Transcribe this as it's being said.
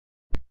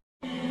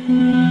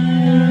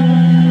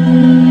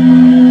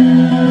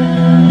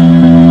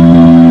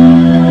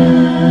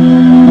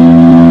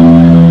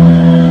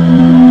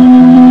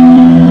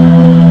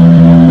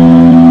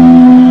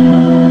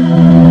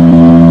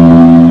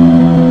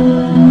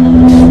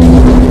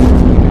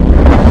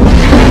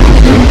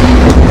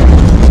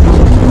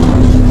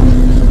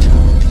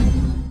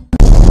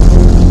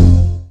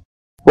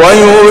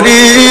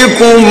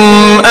ويريكم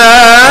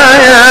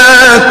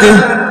آياته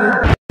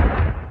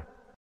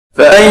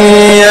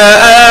فأي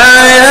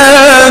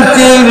آيات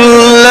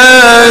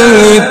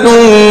الله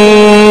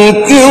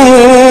تنكرون.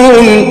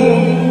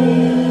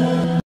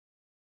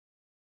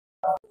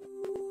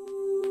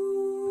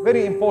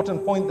 Very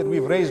important point that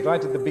we've raised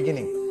right at the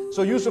beginning.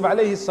 So Yusuf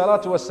alayhi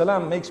salatu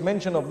wassalam makes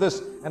mention of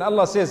this, and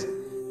Allah says,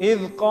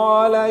 إذ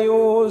قال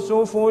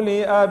يوسف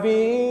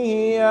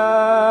لأبيه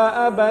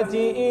يا أبت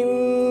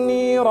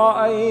إني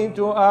رأيت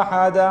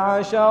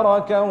 11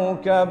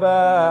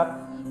 كوكبا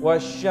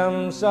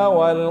والشمس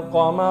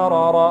والقمر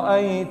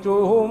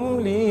رأيتهم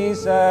لي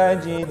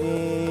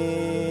ساجدين.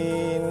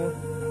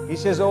 He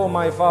says, oh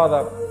my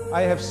father,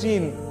 I have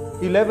seen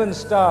 11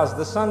 stars,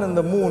 the sun and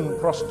the moon,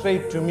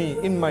 prostrate to me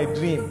in my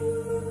dream.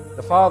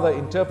 The father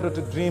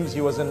interpreted dreams. He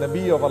was a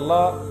Nabi of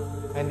Allah,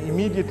 and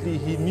immediately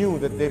he knew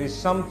that there is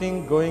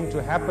something going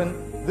to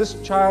happen. This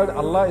child,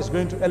 Allah is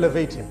going to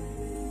elevate him.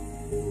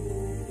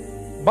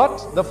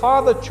 But the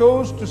father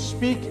chose to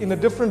speak in a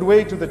different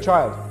way to the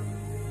child,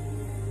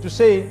 to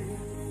say,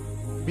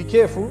 be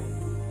careful,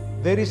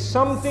 there is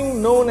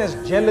something known as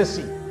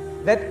jealousy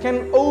that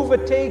can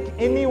overtake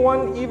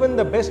anyone, even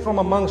the best from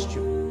amongst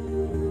you.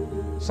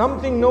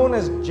 Something known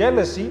as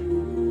jealousy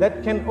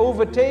that can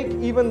overtake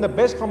even the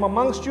best from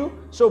amongst you.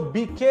 So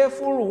be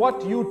careful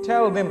what you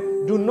tell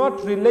them. Do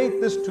not relate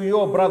this to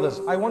your brothers.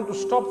 I want to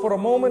stop for a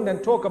moment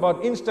and talk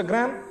about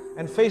Instagram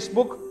and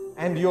Facebook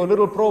and your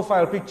little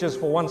profile pictures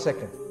for 1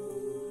 second.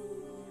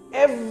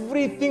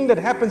 Everything that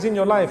happens in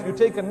your life, you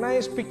take a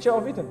nice picture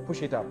of it and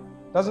push it up.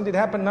 Doesn't it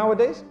happen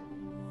nowadays?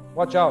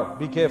 Watch out,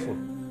 be careful.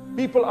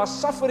 People are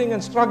suffering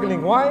and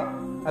struggling. Why?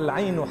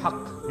 Al-aynu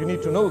haqq. You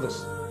need to know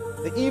this.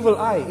 The evil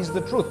eye is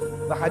the truth.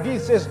 The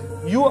hadith says,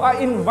 you are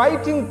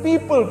inviting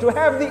people to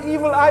have the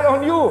evil eye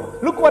on you.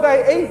 Look what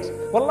I ate.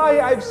 Wallahi,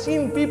 I've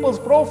seen people's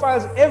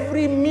profiles.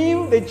 Every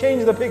meal, they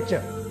change the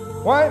picture.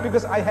 Why?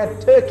 Because I had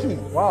turkey.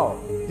 Wow.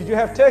 Did you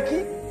have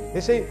turkey?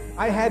 They say,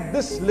 I had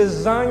this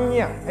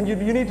lasagna. And you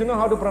need to know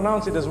how to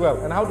pronounce it as well,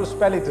 and how to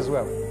spell it as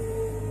well.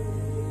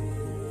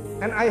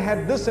 And I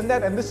had this and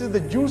that, and this is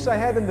the juice I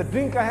had, and the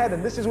drink I had,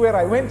 and this is where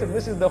I went, and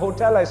this is the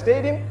hotel I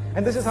stayed in,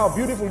 and this is how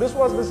beautiful this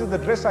was, this is the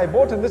dress I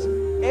bought, and this,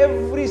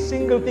 every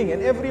single thing.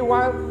 And every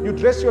while, you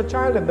dress your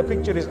child and the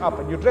picture is up,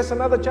 and you dress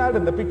another child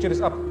and the picture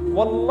is up.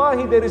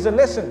 Wallahi, there is a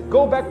lesson.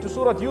 Go back to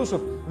Surah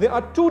Yusuf. There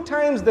are 2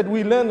 times that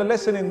we learn a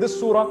lesson in this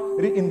surah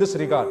in this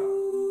regard.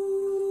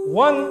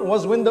 One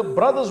was when the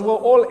brothers were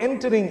all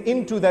entering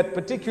into that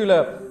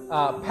particular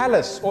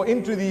palace, or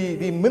into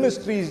the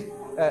ministries,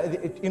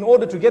 in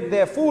order to get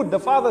their food. The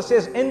father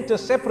says, enter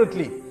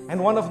separately.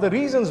 And one of the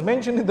reasons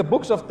mentioned in the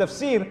books of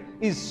tafsir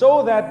is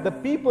so that the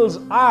people's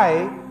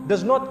eye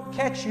does not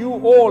catch you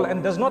all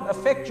and does not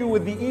affect you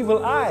with the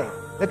evil eye.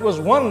 That was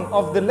one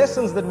of the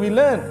lessons that we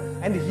learned.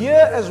 And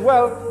here as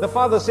well, the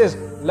father says,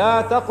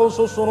 لا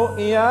تقصص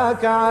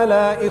رؤياك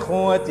على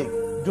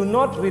إخوتك. Do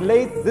not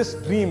relate this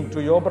dream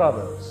to your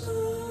brothers.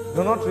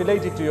 Do not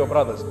relate it to your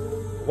brothers.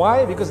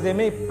 Why? Because they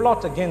may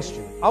plot against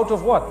you. Out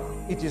of what?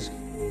 It is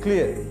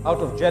clear, out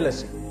of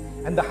jealousy.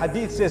 And the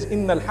hadith says,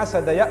 إِنَّ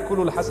الْحَسَدَ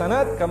يَأْكُلُ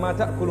الْحَسَنَاتِ كَمَا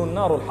تَأْكُلُ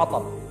النَّارُ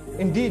الْحَطَبِ.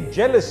 Indeed,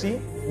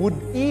 jealousy would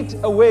eat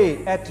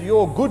away at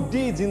your good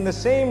deeds in the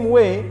same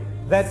way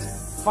that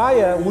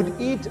fire would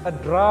eat a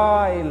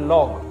dry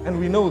log. And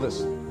we know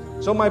this.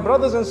 So my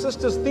brothers and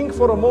sisters, think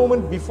for a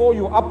moment before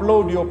you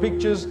upload your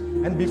pictures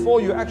and before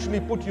you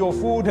actually put your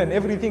food and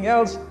everything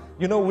else.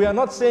 You know, we are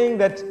not saying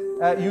that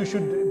you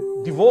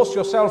should divorce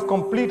yourself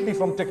completely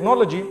from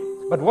technology,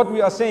 but what we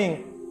are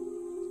saying,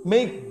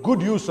 make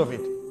good use of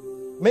it.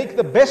 Make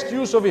the best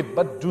use of it,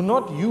 but do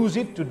not use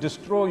it to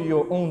destroy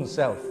your own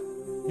self.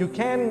 You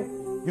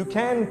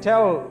can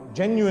tell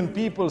genuine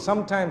people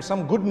sometimes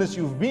some goodness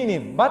you've been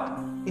in, but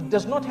it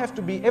does not have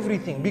to be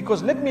everything.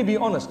 Because let me be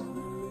honest,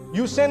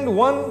 you send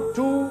 1,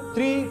 2,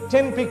 3,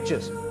 10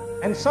 pictures,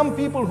 and some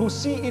people who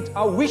see it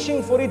are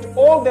wishing for it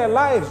all their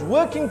lives,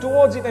 working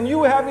towards it, and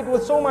you have it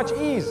with so much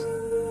ease.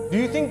 Do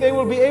you think they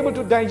will be able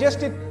to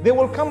digest it? There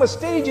will come a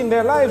stage in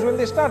their lives when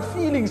they start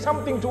feeling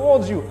something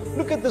towards you.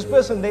 Look at this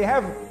person, they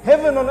have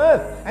heaven on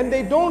earth, and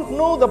they don't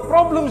know the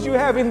problems you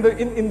have in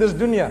this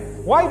dunya.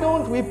 Why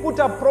don't we put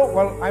up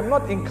well, I'm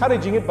not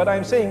encouraging it, but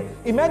I'm saying,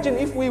 imagine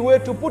if we were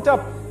to put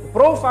up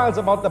profiles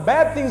about the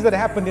bad things that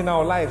happened in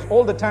our lives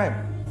all the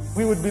time.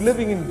 We would be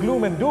living in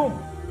gloom and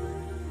doom.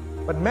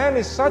 But man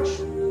is such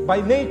by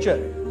nature.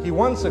 He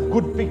wants a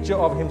good picture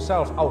of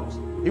himself out.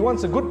 He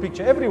wants a good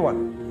picture,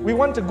 everyone. We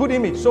want a good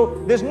image.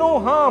 So there's no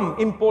harm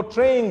in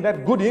portraying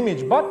that good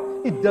image, but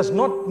It does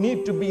not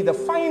need to be the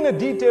finer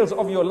details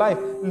of your life.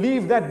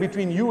 Leave that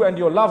between you and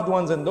your loved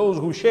ones and those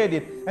who shared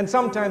it. And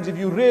sometimes if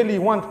you really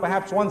want,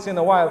 perhaps once in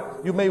a while,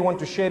 you may want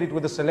to share it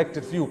with a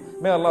selected few.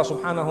 May Allah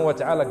subhanahu wa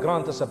ta'ala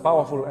grant us a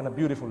powerful and a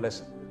beautiful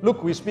lesson.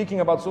 Look, we're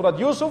speaking about Surah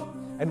Yusuf,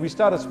 and we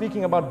started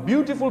speaking about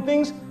beautiful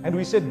things, and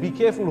we said be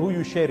careful who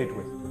you share it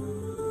with.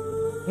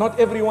 Not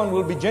everyone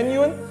will be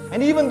genuine,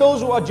 and even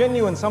those who are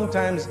genuine,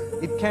 sometimes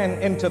it can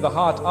enter the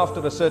heart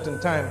after a certain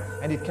time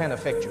and it can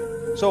affect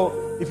you.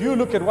 So if you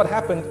look at what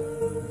happened,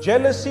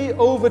 jealousy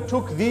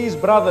overtook these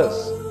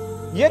brothers,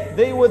 yet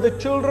they were the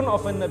children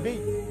of a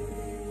Nabi.